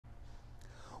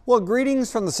Well,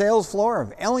 greetings from the sales floor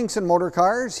of Ellingson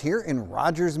Motorcars here in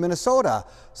Rogers, Minnesota,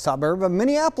 suburb of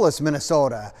Minneapolis,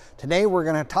 Minnesota. Today we're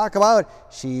going to talk about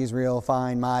She's Real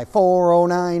Fine, my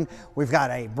 409. We've got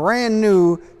a brand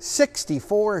new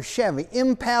 64 Chevy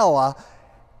Impala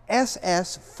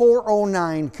SS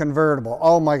 409 convertible.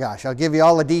 Oh my gosh, I'll give you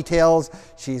all the details.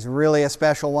 She's really a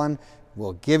special one.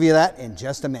 We'll give you that in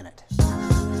just a minute.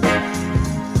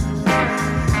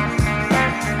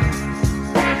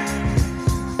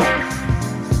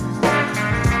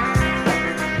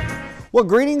 Well,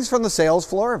 greetings from the sales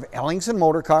floor of Ellingson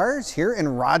Motorcars here in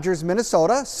Rogers,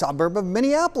 Minnesota, suburb of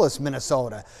Minneapolis,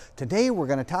 Minnesota. Today we're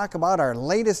going to talk about our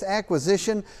latest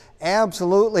acquisition.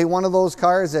 Absolutely one of those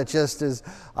cars that just is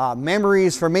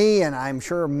memories for me, and I'm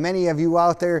sure many of you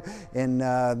out there in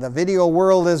the video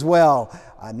world as well.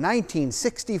 A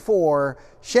 1964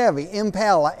 Chevy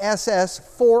Impala SS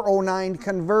 409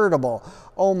 convertible.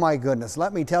 Oh my goodness,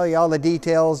 let me tell you all the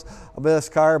details of this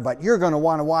car, but you're going to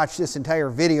want to watch this entire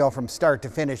video from start to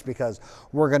finish because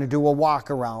we're going to do a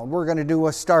walk around, we're going to do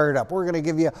a startup, we're going to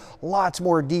give you lots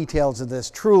more details of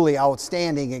this truly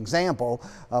outstanding example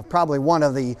of probably one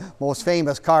of the most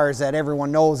famous cars that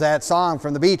everyone knows, that song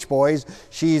from the Beach Boys,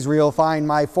 She's Real Fine,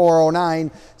 my 409.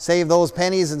 Save those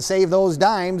pennies and save those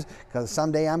dimes because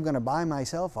someday I'm going to buy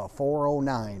myself a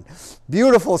 409.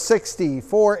 Beautiful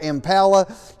 64 Impala.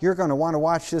 You're going to want to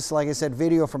watch this, like I said,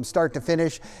 video from start to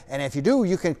finish. And if you do,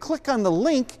 you can click on the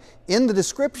link in the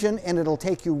description and it'll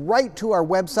take you right to our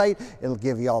website. It'll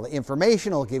give you all the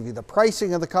information. It'll give you the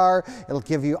pricing of the car. It'll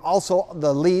give you also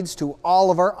the leads to all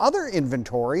of our other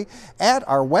inventory at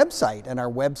our website. And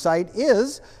our website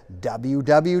is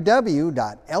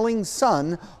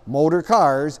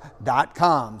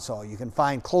www.ellingsonmotorcars.com. So you can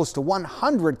find close to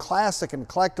 100 classic and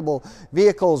collectible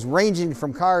vehicles ranging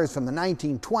from cars from the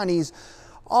 1920s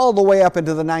all the way up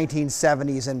into the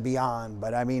 1970s and beyond.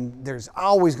 But I mean, there's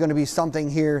always going to be something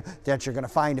here that you're going to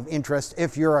find of interest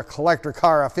if you're a collector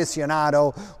car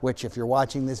aficionado, which if you're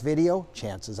watching this video,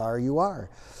 chances are you are.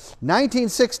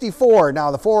 1964,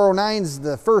 now the 409s,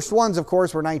 the first ones of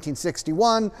course were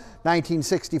 1961,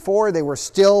 1964, they were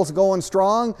still going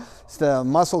strong. The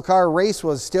muscle car race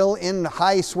was still in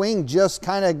high swing, just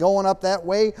kind of going up that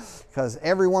way because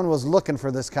everyone was looking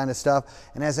for this kind of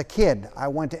stuff. And as a kid, I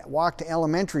walked to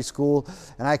elementary school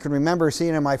and I can remember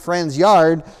seeing in my friend's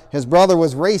yard, his brother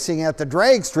was racing at the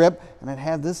drag strip and it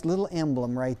had this little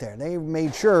emblem right there. They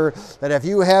made sure that if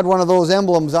you had one of those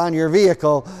emblems on your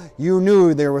vehicle, you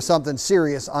knew there was something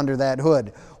serious under that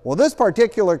hood. Well, this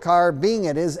particular car, being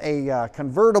it is a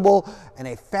convertible and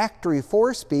a factory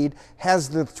 4-speed, has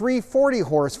the 340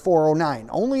 horse 409.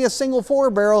 Only a single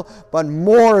 4-barrel, but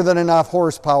more than enough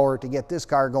horsepower to get this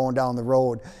car going down the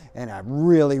road in a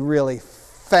really, really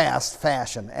fast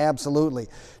fashion. Absolutely.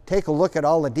 Take a look at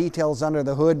all the details under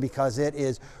the hood because it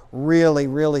is really,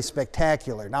 really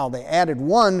spectacular. Now, they added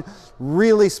one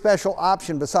really special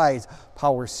option besides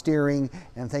power steering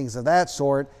and things of that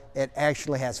sort. It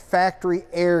actually has factory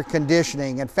air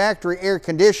conditioning, and factory air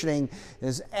conditioning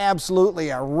is absolutely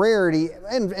a rarity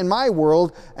in my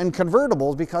world and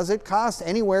convertibles because it costs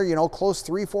anywhere, you know, close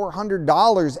to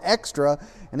 $300–400 extra.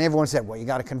 And everyone said, well, you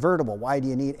got a convertible, why do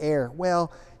you need air?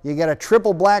 Well, you get a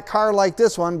triple black car like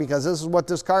this one because this is what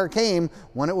this car came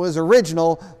when it was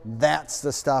original. That's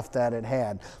the stuff that it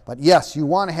had. But yes, you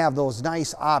want to have those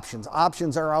nice options.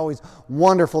 Options are always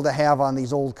wonderful to have on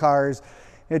these old cars.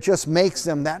 It just makes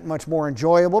them that much more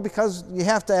enjoyable because you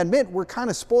have to admit we're kind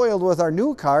of spoiled with our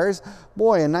new cars.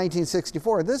 Boy, in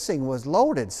 1964, this thing was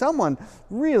loaded. Someone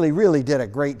really, really did a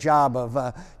great job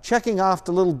of checking off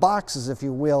the little boxes, if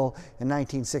you will, in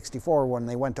 1964 when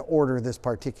they went to order this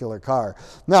particular car.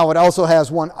 Now, it also has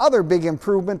one other big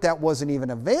improvement that wasn't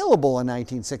even available in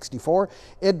 1964.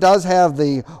 It does have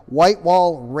the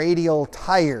whitewall radial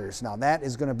tires. Now, that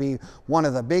is going to be one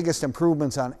of the biggest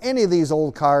improvements on any of these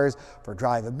old cars for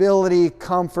drivability,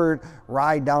 comfort,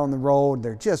 ride down the road.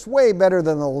 They're just way better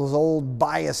than those old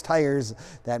bias tires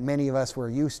that many of us were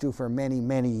used to for many,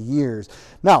 many years.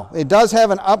 Now, it does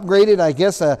have an upgraded, I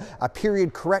guess, a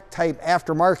period correct type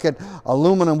aftermarket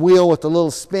aluminum wheel with the little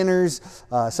spinners,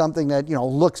 something that, you know,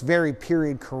 looks very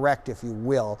period correct, if you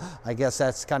will. I guess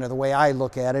that's kind of the way I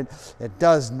look at it. It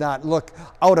does not look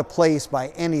out of place by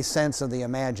any sense of the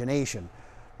imagination.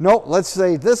 No, let's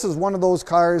say this is one of those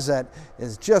cars that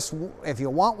is just, if you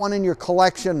want one in your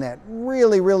collection that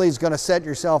really, really is going to set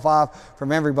yourself off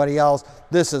from everybody else,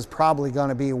 this is probably going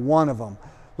to be one of them.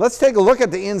 Let's take a look at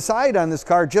the inside on this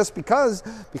car just because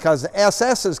the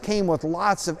SS's came with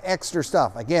lots of extra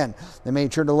stuff. Again, they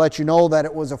made sure to let you know that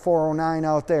it was a 409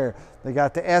 out there. They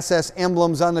got the SS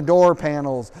emblems on the door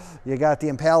panels. You got the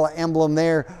Impala emblem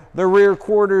there The rear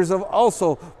quarters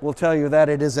also will tell you that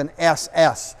it is an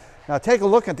SS. Now take a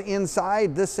look at the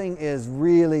inside. This thing is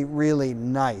really, really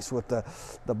nice with the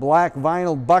black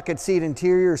vinyl bucket seat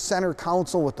interior, center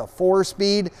console with the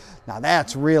 4-speed. Now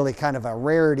that's really kind of a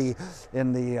rarity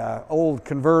in the old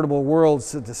convertible world,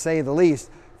 to say the least.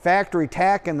 Factory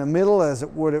tack in the middle, as it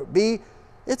would be.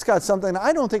 It's got something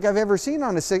I don't think I've ever seen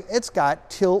on a SIG. It's got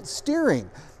tilt steering.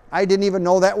 I didn't even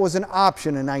know that was an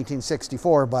option in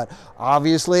 1964, but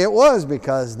obviously it was,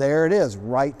 because there it is,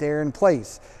 right there in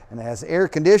place. And it has air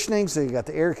conditioning, so you got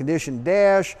the air conditioned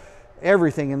dash.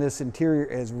 Everything in this interior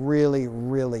is really,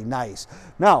 really nice.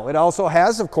 Now, it also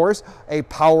has, of course, a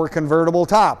power convertible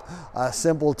top. A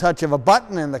simple touch of a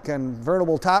button and the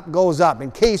convertible top goes up.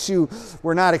 In case you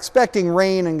were not expecting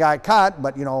rain and got caught,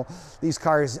 but you know, these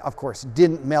cars, of course,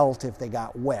 didn't melt if they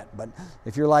got wet. But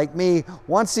if you're like me,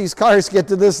 once these cars get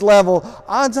to this level,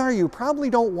 odds are you probably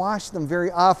don't wash them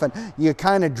very often. You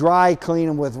kind of dry clean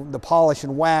them with the polish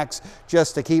and wax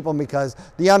just to keep them, because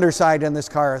the underside in this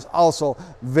car is also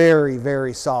very,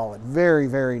 very solid. Very,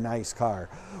 very nice car.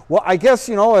 Well, I guess,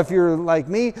 you know, if you're like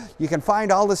me, you can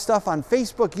find all this stuff on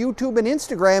Facebook, YouTube, and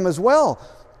Instagram as well.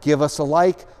 Give us a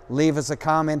like, leave us a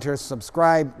comment, or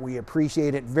subscribe. We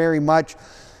appreciate it very much.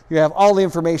 You have all the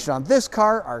information on this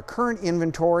car, our current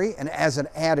inventory, and as an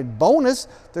added bonus,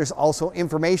 there's also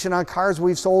information on cars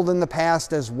we've sold in the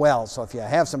past as well. So if you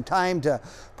have some time to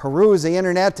peruse the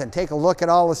internet and take a look at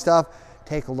all the stuff,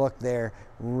 take a look there.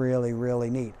 Really, really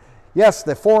neat. Yes,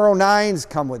 the 409s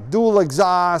come with dual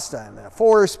exhaust and a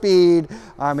 4-speed.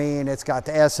 I mean, it's got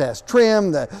the SS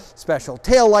trim, the special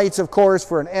tail lights, of course,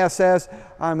 for an SS.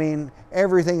 I mean,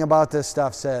 everything about this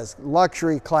stuff says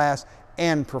luxury, class,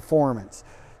 and performance.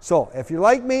 So if you're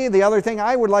like me, the other thing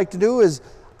I would like to do is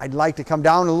I'd like to come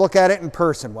down and look at it in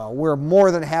person. Well, we're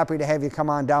more than happy to have you come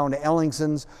on down to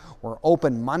Ellingson's. We're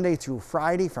open Monday through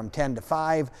Friday from 10 to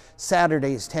 5,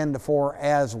 Saturdays 10 to 4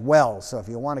 as well. So if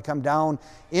you want to come down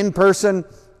in person,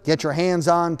 get your hands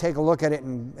on, take a look at it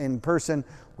in person,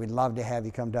 we'd love to have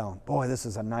you come down. Boy, this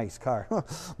is a nice car.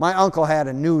 My uncle had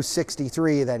a new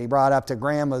 63 that he brought up to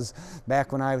Grandma's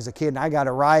back when I was a kid, and I got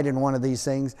a ride in one of these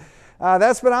things.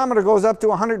 That speedometer goes up to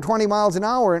 120 miles an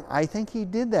hour, and I think he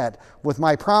did that with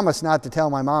my promise not to tell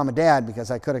my mom and dad,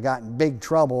 because I could have gotten in big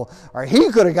trouble, or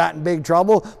he could have gotten in big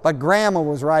trouble, but Grandma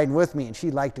was riding with me and she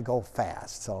liked to go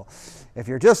fast. So if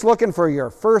you're just looking for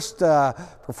your first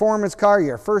performance car,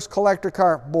 your first collector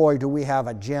car, boy, do we have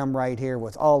a gem right here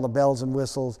with all the bells and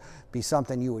whistles. Be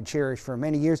something you would cherish for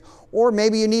many years. Or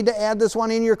maybe you need to add this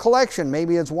one in your collection.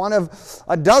 Maybe it's one of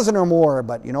a dozen or more,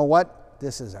 but you know what?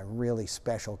 This is a really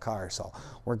special car. So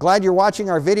we're glad you're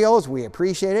watching our videos. We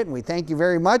appreciate it, and we thank you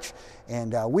very much.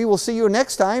 And we will see you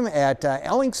next time at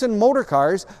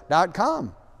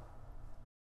EllingsonMotorcars.com.